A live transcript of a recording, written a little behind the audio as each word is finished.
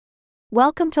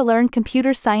Welcome to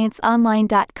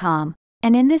LearnComputerScienceOnline.com,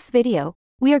 and in this video,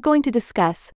 we are going to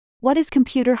discuss what is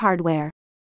computer hardware.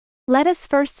 Let us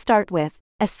first start with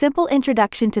a simple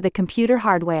introduction to the computer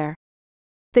hardware.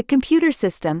 The computer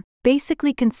system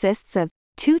basically consists of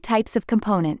two types of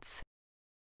components.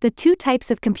 The two types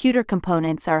of computer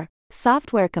components are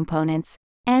software components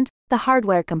and the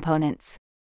hardware components.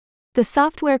 The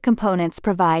software components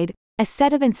provide a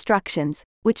set of instructions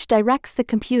which directs the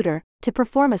computer to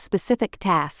perform a specific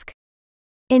task.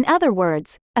 In other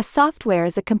words, a software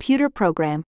is a computer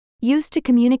program used to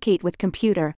communicate with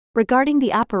computer regarding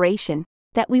the operation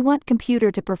that we want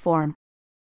computer to perform.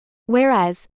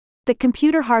 Whereas, the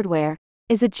computer hardware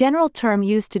is a general term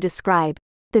used to describe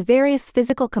the various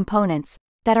physical components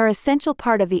that are essential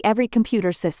part of the every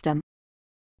computer system.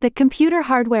 The computer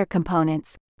hardware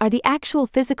components are the actual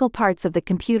physical parts of the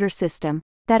computer system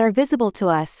that are visible to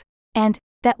us, and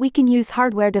that we can use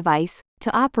hardware device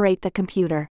to operate the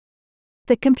computer.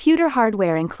 The computer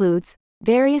hardware includes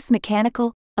various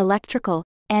mechanical, electrical,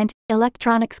 and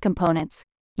electronics components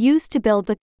used to build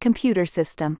the computer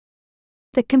system.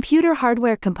 The computer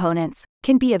hardware components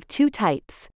can be of two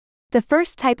types. The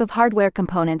first type of hardware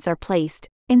components are placed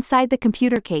inside the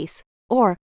computer case,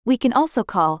 or we can also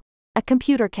call a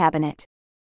computer cabinet.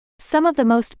 Some of the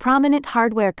most prominent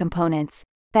hardware components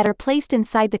that are placed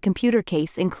inside the computer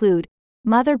case include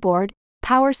motherboard,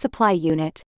 power supply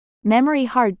unit, memory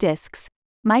hard disks,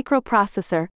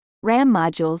 microprocessor, RAM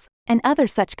modules, and other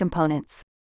such components.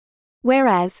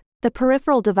 Whereas, the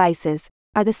peripheral devices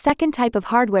are the second type of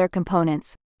hardware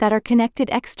components that are connected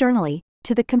externally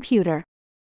to the computer.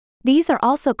 These are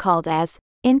also called as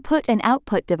input and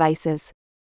output devices.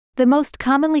 The most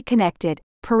commonly connected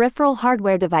peripheral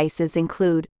hardware devices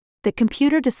include the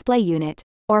computer display unit,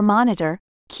 or monitor,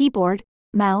 keyboard,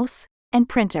 mouse, and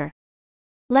printer.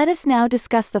 Let us now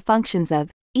discuss the functions of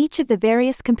each of the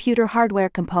various computer hardware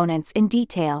components in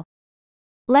detail.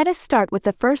 Let us start with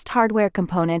the first hardware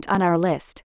component on our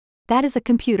list. That is a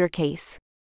computer case.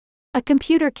 A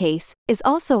computer case is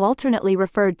also alternately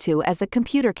referred to as a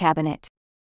computer cabinet.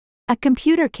 A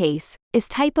computer case is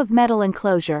type of metal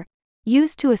enclosure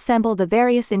used to assemble the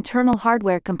various internal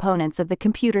hardware components of the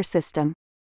computer system.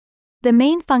 The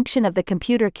main function of the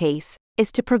computer case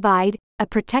is to provide a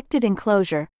protected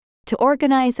enclosure to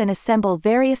organize and assemble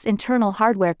various internal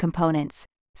hardware components,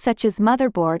 such as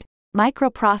motherboard,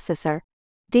 microprocessor,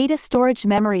 data storage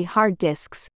memory hard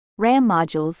disks, RAM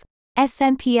modules,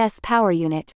 SMPS power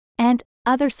unit, and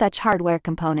other such hardware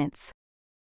components.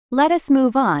 Let us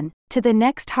move on to the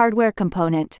next hardware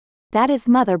component, that is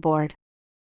motherboard.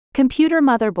 Computer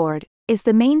motherboard is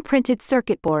the main printed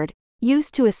circuit board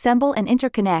used to assemble and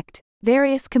interconnect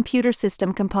various computer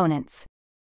system components.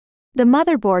 The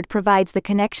motherboard provides the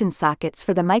connection sockets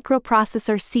for the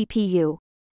microprocessor CPU,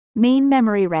 main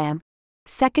memory RAM,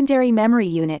 secondary memory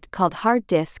unit called hard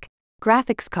disk,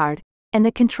 graphics card, and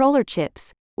the controller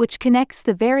chips, which connects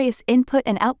the various input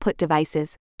and output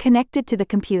devices connected to the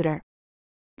computer.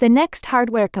 The next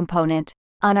hardware component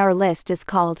on our list is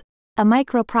called a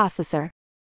microprocessor.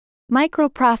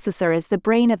 Microprocessor is the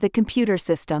brain of the computer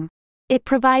system. It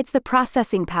provides the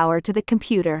processing power to the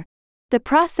computer. The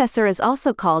processor is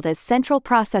also called as Central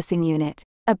Processing Unit,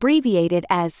 abbreviated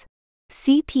as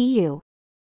CPU.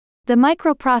 The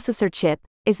microprocessor chip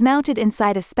is mounted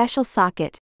inside a special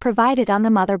socket provided on the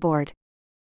motherboard.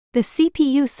 The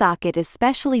CPU socket is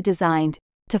specially designed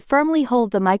to firmly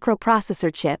hold the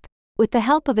microprocessor chip with the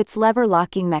help of its lever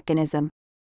locking mechanism.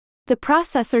 The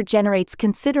processor generates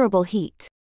considerable heat,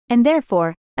 and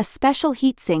therefore, a special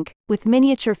heatsink with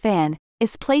miniature fan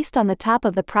is placed on the top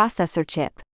of the processor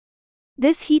chip.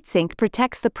 This heatsink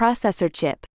protects the processor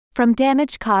chip from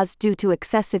damage caused due to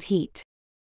excessive heat.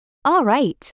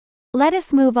 Alright, let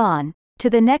us move on to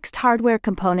the next hardware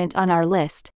component on our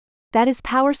list, that is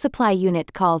power supply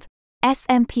unit called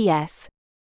SMPS.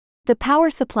 The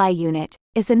power supply unit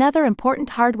is another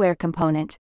important hardware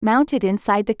component mounted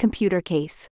inside the computer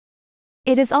case.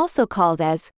 It is also called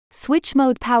as switch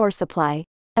mode power supply,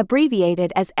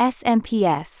 abbreviated as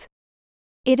SMPS.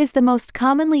 It is the most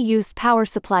commonly used power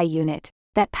supply unit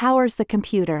that powers the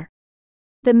computer.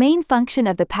 The main function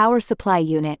of the power supply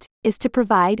unit is to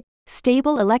provide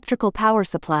stable electrical power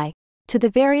supply to the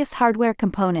various hardware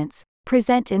components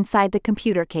present inside the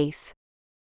computer case.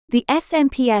 The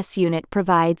SMPS unit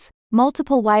provides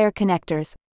multiple wire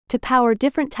connectors to power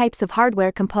different types of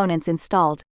hardware components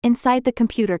installed inside the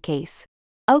computer case.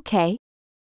 Okay.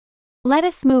 Let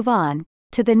us move on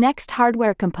to the next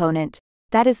hardware component,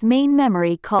 that is main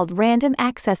memory called Random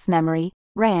Access Memory,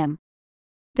 RAM.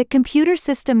 The computer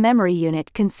system memory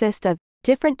unit consists of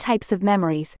different types of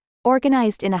memories,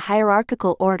 organized in a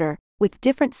hierarchical order, with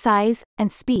different size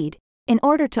and speed, in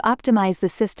order to optimize the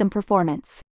system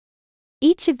performance.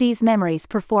 Each of these memories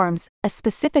performs a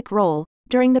specific role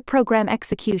during the program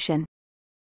execution.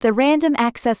 The Random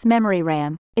Access Memory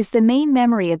RAM is the main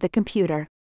memory of the computer.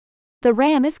 The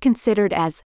RAM is considered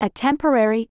as a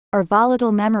temporary or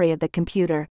volatile memory of the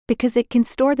computer because it can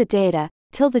store the data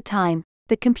till the time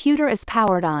the computer is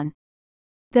powered on.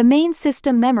 The main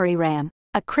system memory RAM,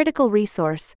 a critical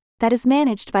resource that is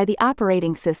managed by the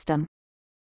operating system.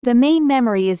 The main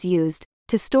memory is used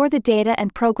to store the data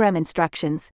and program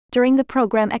instructions during the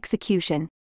program execution.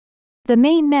 The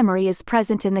main memory is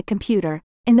present in the computer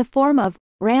in the form of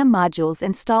RAM modules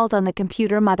installed on the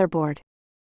computer motherboard.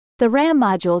 The RAM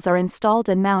modules are installed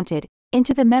and mounted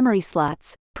into the memory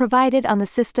slots provided on the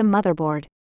system motherboard.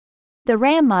 The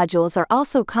RAM modules are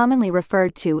also commonly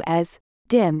referred to as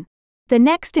DIMM. The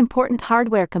next important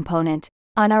hardware component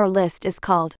on our list is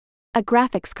called a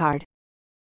graphics card.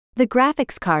 The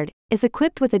graphics card is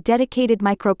equipped with a dedicated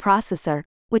microprocessor,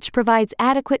 which provides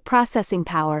adequate processing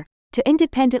power to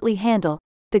independently handle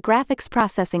the graphics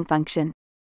processing function.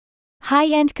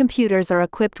 High-end computers are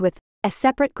equipped with a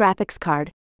separate graphics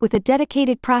card with a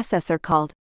dedicated processor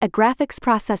called a graphics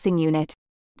processing unit,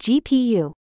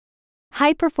 GPU.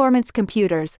 High-performance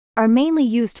computers are mainly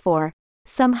used for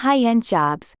some high-end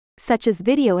jobs, such as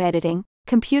video editing,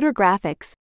 computer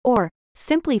graphics, or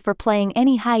simply for playing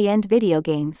any high-end video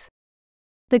games.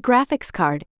 The graphics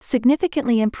card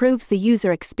significantly improves the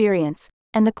user experience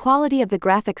and the quality of the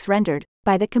graphics rendered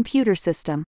by the computer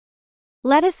system.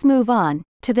 Let us move on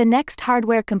to the next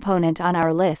hardware component on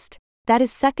our list, that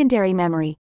is secondary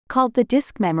memory, called the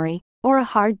disk memory, or a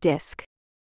hard disk.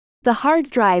 The hard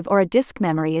drive or a disk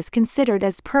memory is considered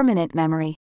as permanent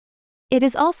memory. It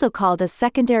is also called a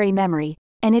secondary memory,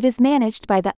 and it is managed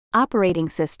by the operating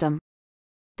system.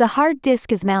 The hard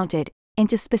disk is mounted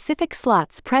into specific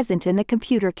slots present in the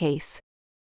computer case.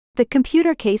 The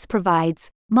computer case provides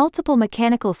multiple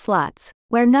mechanical slots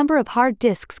where a number of hard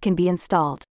disks can be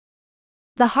installed.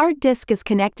 The hard disk is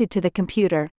connected to the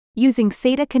computer using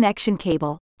SATA connection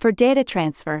cable for data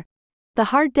transfer. The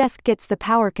hard disk gets the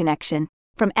power connection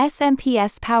from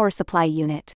SMPS power supply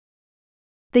unit.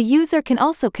 The user can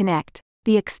also connect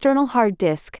the external hard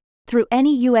disk through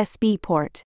any USB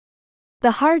port.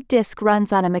 The hard disk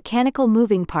runs on a mechanical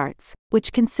moving parts,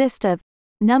 which consist of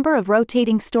number of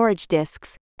rotating storage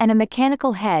disks and a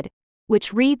mechanical head,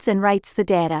 which reads and writes the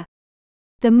data.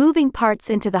 The moving parts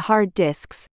into the hard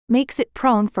disks makes it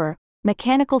prone for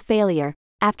mechanical failure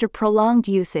after prolonged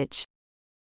usage.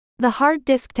 The hard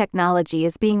disk technology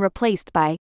is being replaced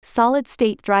by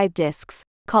solid-state drive disks,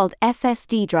 called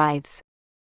SSD drives.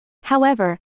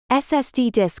 However,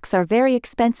 SSD disks are very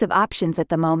expensive options at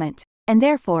the moment, and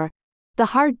therefore, the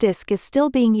hard disk is still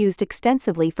being used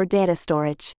extensively for data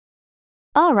storage.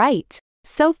 Alright,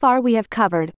 so far we have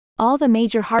covered all the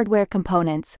major hardware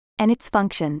components and its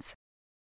functions.